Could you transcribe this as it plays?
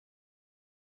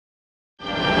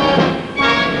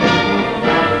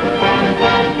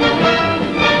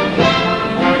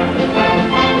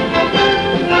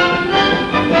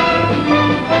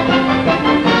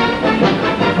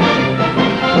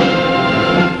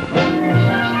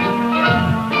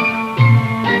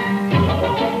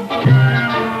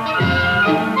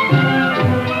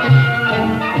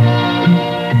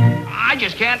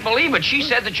but she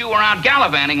said that you were out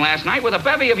gallivanting last night with a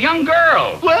bevy of young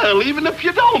girls. Well, even if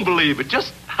you don't believe it,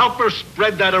 just help her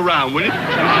spread that around, will you?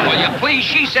 Will you please?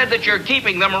 She said that you're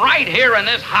keeping them right here in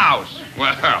this house.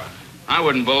 Well, I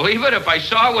wouldn't believe it if I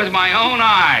saw it with my own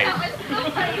eyes.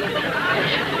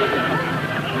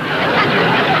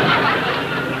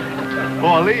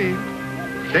 Pauline,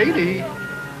 Katie.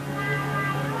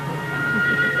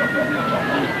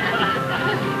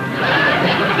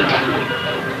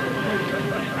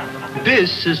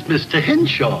 This is Mr.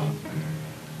 Henshaw.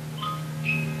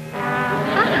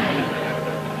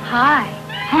 Hi.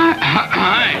 Hi.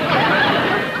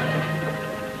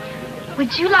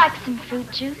 Would you like some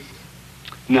fruit juice?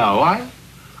 No,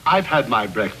 I've had my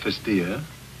breakfast, dear.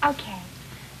 Okay.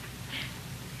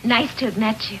 Nice to have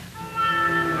met you.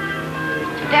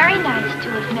 Very nice to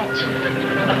have met you.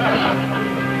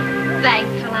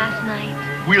 Thanks for last night.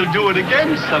 We'll do it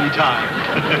again sometime.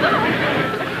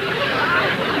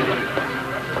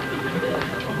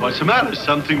 What's the matter?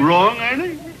 Something wrong,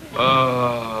 Ernie?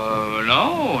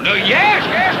 No. Yes,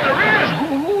 there is.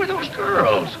 Who are those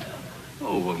girls?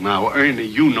 Oh, well, now, Ernie,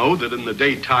 you know that in the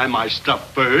daytime I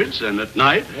stuff birds, and at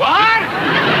night... What?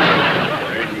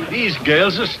 Ernie, these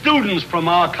girls are students from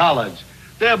our college.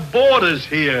 They're boarders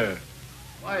here.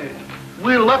 Why,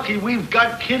 we're lucky we've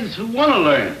got kids who want to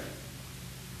learn.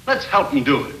 Let's help them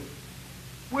do it.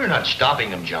 We're not stopping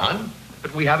them, John,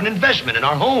 but we have an investment in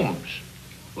our homes.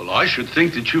 Well, I should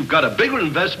think that you've got a bigger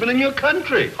investment in your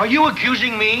country. Are you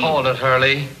accusing me? Hold it,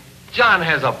 Hurley. John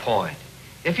has a point.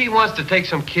 If he wants to take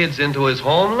some kids into his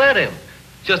home, let him.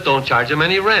 Just don't charge him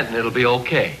any rent and it'll be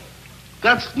okay.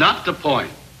 That's not the point.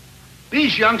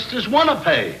 These youngsters want to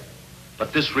pay.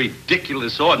 But this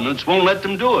ridiculous ordinance won't let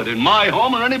them do it in my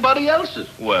home or anybody else's.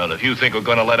 Well, if you think we're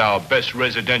going to let our best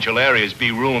residential areas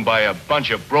be ruined by a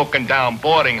bunch of broken-down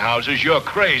boarding houses, you're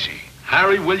crazy.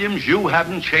 Harry Williams, you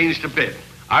haven't changed a bit.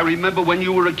 I remember when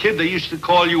you were a kid, they used to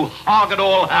call you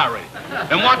Hog-it-all Harry.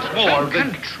 And what's more...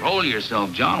 Control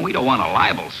yourself, John. We don't want a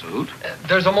libel suit.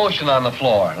 There's a motion on the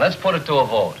floor. Let's put it to a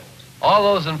vote. All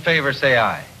those in favor say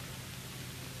aye.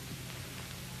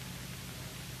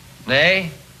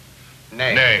 Nay?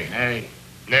 Nay. Nay. Nay.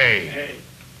 Nay.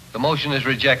 The motion is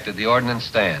rejected. The ordinance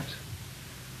stands.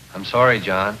 I'm sorry,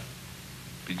 John,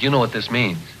 but you know what this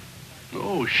means.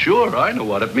 Oh, sure, I know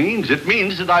what it means. It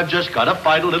means that I've just got to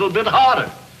fight a little bit harder.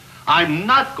 I'm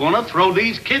not going to throw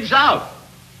these kids out.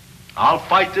 I'll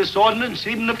fight this ordinance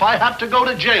even if I have to go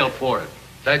to jail for it.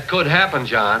 That could happen,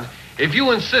 John. If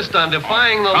you insist on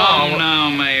defying the law... Oh, now,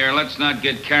 Mayor, let's not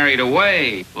get carried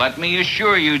away. Let me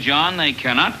assure you, John, they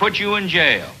cannot put you in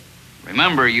jail.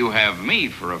 Remember, you have me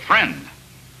for a friend.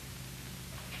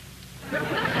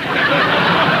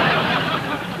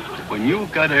 When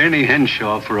you've got Ernie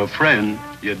Henshaw for a friend,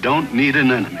 you don't need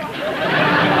an enemy.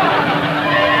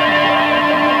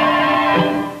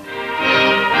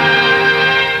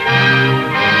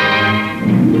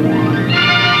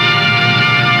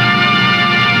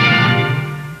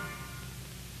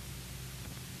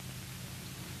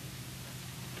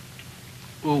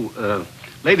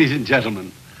 Ladies and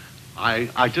gentlemen,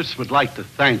 I just would like to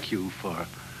thank you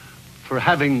for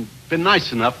having been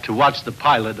nice enough to watch the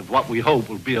pilot of what we hope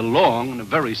will be a long and a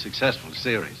very successful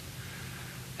series.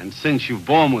 And since you've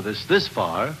borne with us this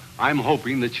far, I'm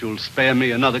hoping that you'll spare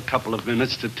me another couple of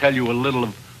minutes to tell you a little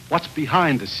of what's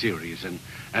behind the series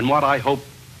and what I hope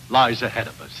lies ahead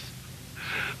of us.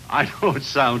 I know it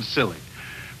sounds silly,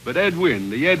 but Ed Wynn,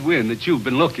 the Ed Wynn that you've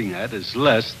been looking at, is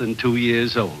less than 2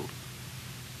 years old.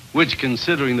 Which,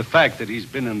 considering the fact that he's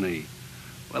been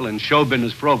in show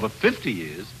business for over 50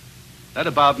 years, that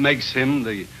about makes him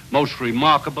the most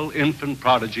remarkable infant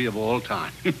prodigy of all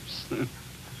time.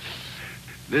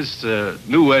 This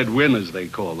new Ed Wynn, as they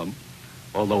call him,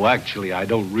 although actually I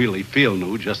don't really feel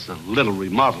new, just a little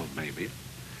remodeled maybe.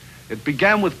 It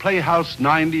began with Playhouse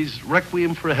 90's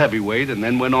Requiem for a Heavyweight and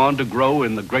then went on to grow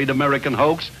in The Great American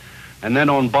Hoax and then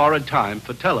on Borrowed Time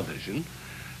for television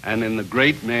and in The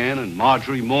Great Man and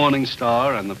Marjorie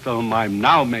Morningstar and the film I'm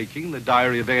now making, The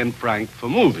Diary of Anne Frank, for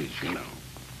movies, you know.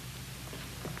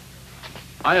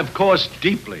 I, of course,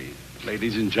 deeply,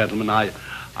 ladies and gentlemen,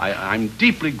 I'm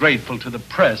deeply grateful to the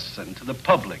press and to the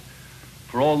public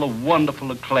for all the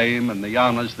wonderful acclaim and the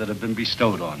honors that have been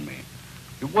bestowed on me.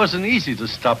 It wasn't easy to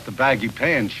stop the baggy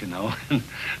pants, you know,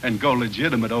 and go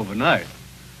legitimate overnight.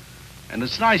 And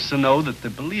it's nice to know that the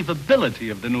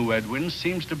believability of the new Ed Wynn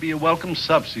seems to be a welcome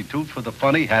substitute for the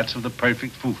funny hats of the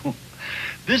perfect fool.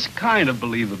 This kind of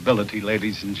believability,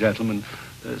 ladies and gentlemen,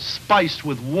 spiced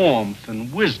with warmth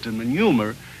and wisdom and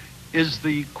humor, is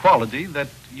the quality that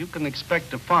you can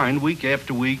expect to find week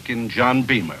after week in John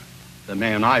Beamer, the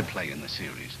man I play in the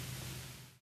series.